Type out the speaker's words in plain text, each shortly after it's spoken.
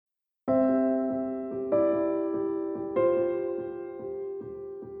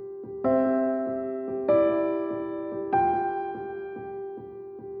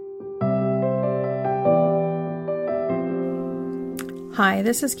Hi,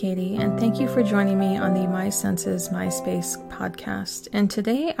 this is Katie, and thank you for joining me on the My Senses, My Space podcast. And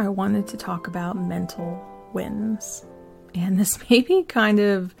today I wanted to talk about mental wins. And this may be kind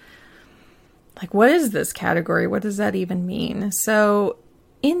of like, what is this category? What does that even mean? So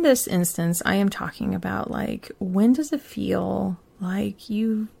in this instance, I am talking about like, when does it feel like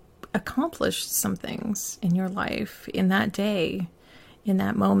you've accomplished some things in your life, in that day, in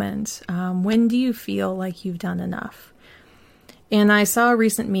that moment? When do you feel like you've done enough? And I saw a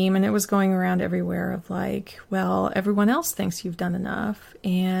recent meme, and it was going around everywhere of like, well, everyone else thinks you've done enough,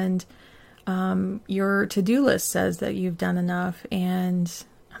 and your to-do list says that you've done enough. And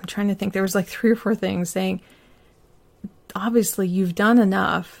I'm trying to think, there was like 3 or 4 things saying, obviously you've done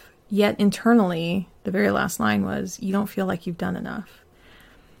enough, yet internally, the very last line was, you don't feel like you've done enough.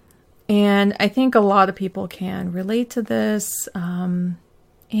 And I think a lot of people can relate to this. And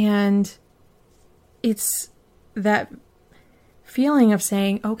it's that feeling of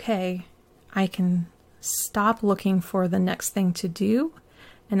saying, okay, I can stop looking for the next thing to do,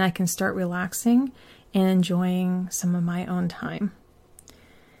 and I can start relaxing and enjoying some of my own time.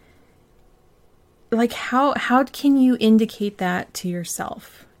 Like, how can you indicate that to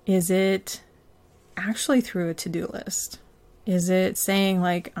yourself? Is it actually through a to-do list? Is it saying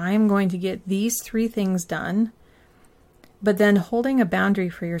like, I'm going to get these 3 things done, but then holding a boundary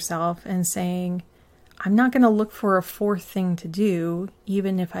for yourself and saying, I'm not going to look for a 4th thing to do,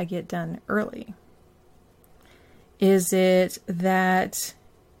 even if I get done early? Is it that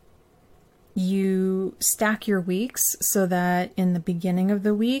you stack your weeks so that in the beginning of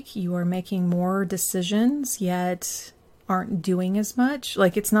the week you are making more decisions, yet aren't doing as much?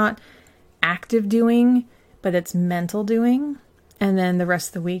 Like, it's not active doing, but it's mental doing. And then the rest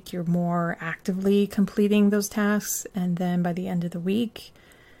of the week you're more actively completing those tasks. And then by the end of the week,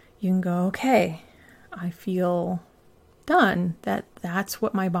 you can go, okay, I feel done. That's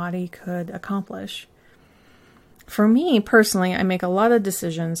what my body could accomplish. For me personally, I make a lot of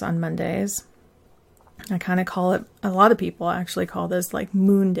decisions on Mondays. I kind of call it, a lot of people actually call this like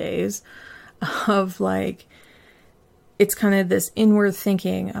moon days, of like, it's kind of this inward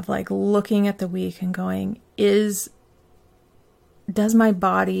thinking of like looking at the week and going, does my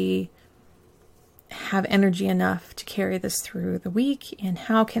body have energy enough to carry this through the week? And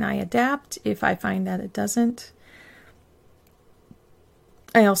how can I adapt if I find that it doesn't?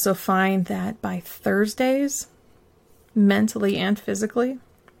 I also find that by Thursdays, mentally and physically,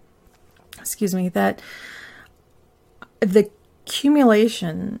 that the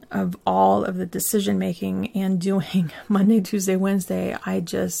accumulation of all of the decision making and doing Monday, Tuesday, Wednesday, I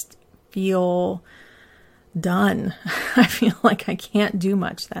just feel done. I feel like I can't do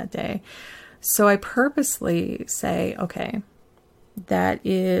much that day. So I purposely say, okay, that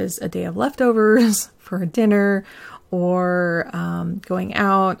is a day of leftovers for dinner, or going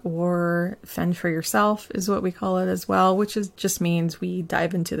out, or fend for yourself is what we call it as well, which just means we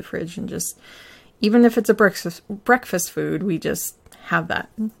dive into the fridge and just, even if it's a breakfast food, we just have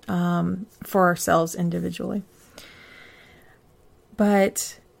that for ourselves individually.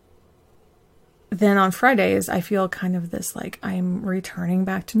 But then on Fridays, I feel kind of this, like I'm returning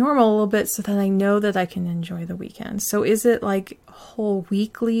back to normal a little bit so that I know that I can enjoy the weekend. So is it like a whole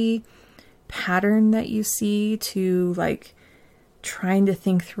weekly pattern that you see to like trying to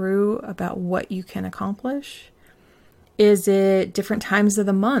think through about what you can accomplish? Is it different times of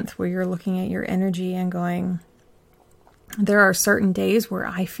the month where you're looking at your energy and going, there are certain days where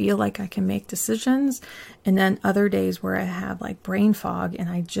I feel like I can make decisions, and then other days where I have like brain fog and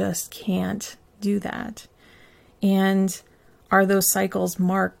I just can't do that? And are those cycles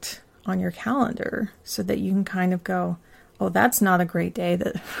marked on your calendar so that you can kind of go, oh, that's not a great day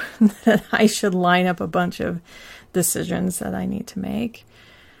that that I should line up a bunch of decisions that I need to make,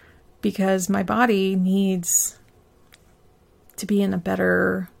 because my body needs to be in a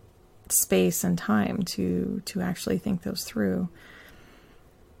better space and time to actually think those through.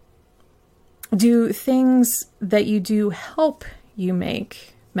 Do things that you do help you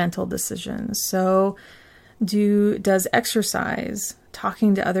make mental decisions? So does exercise,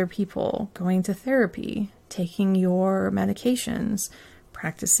 talking to other people, going to therapy, taking your medications,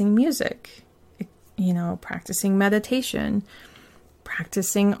 practicing music, practicing meditation,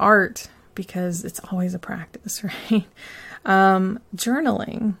 practicing art, because it's always a practice, right?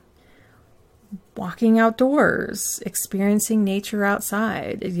 Journaling, walking outdoors, experiencing nature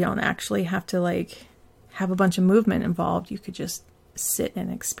outside. You don't actually have to like have a bunch of movement involved. You could just sit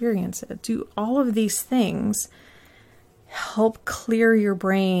and experience it. Do all of these things help clear your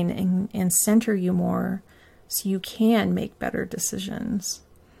brain and center you more so you can make better decisions?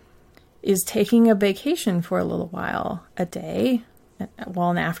 Is taking a vacation for a little while, a day,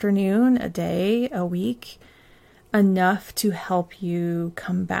 an afternoon, a day, a week, enough to help you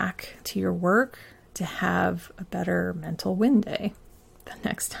come back to your work to have a better mental win day the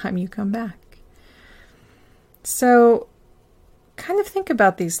next time you come back. So kind of think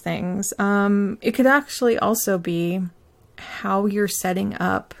about these things. It could actually also be how you're setting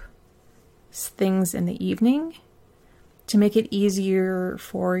up things in the evening to make it easier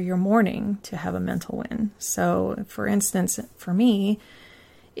for your morning to have a mental win. So for instance, for me,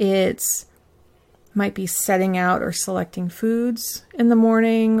 it's might be setting out or selecting foods in the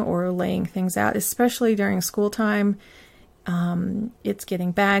morning or laying things out, especially during school time. It's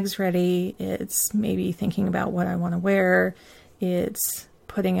getting bags ready. It's maybe thinking about what I want to wear. It's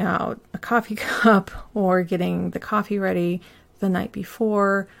putting out a coffee cup or getting the coffee ready the night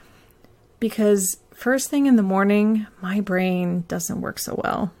before. Because first thing in the morning, my brain doesn't work so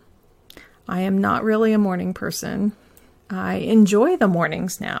well. I am not really a morning person. I enjoy the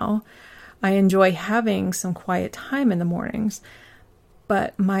mornings now. I enjoy having some quiet time in the mornings,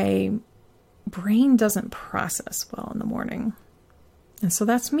 but my brain doesn't process well in the morning. And so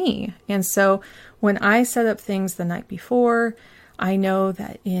that's me. And so when I set up things the night before, I know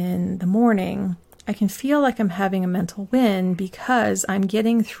that in the morning, I can feel like I'm having a mental win because I'm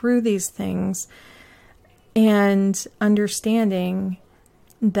getting through these things and understanding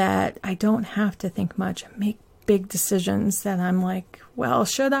that I don't have to think much and make big decisions that I'm like, well,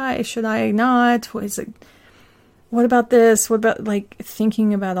 should I not? What about this? What about like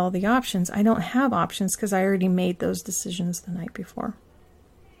thinking about all the options? I don't have options because I already made those decisions the night before.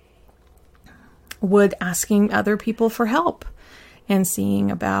 Would asking other people for help and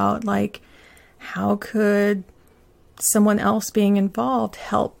seeing about like, how could someone else being involved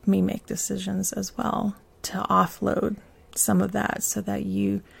help me make decisions as well to offload some of that so that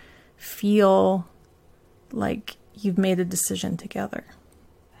you feel like you've made a decision together.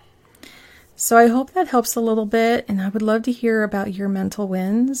 So I hope that helps a little bit, and I would love to hear about your mental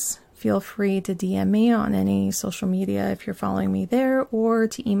wins. Feel free to DM me on any social media if you're following me there, or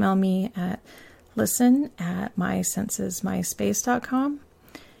to email me at listen@mysensesmyspace.com.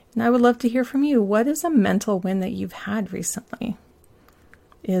 And I would love to hear from you. What is a mental win that you've had recently?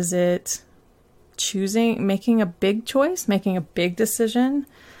 Is it making a big choice, making a big decision,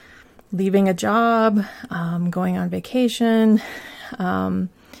 leaving a job, going on vacation,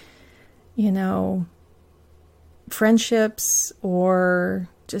 friendships, or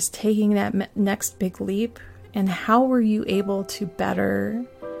just taking that next big leap? And how were you able to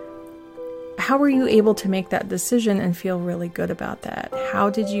make that decision and feel really good about that? How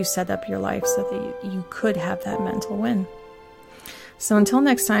did you set up your life so that you could have that mental win? So until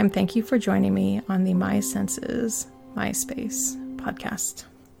next time, thank you for joining me on the My Senses, My Space podcast.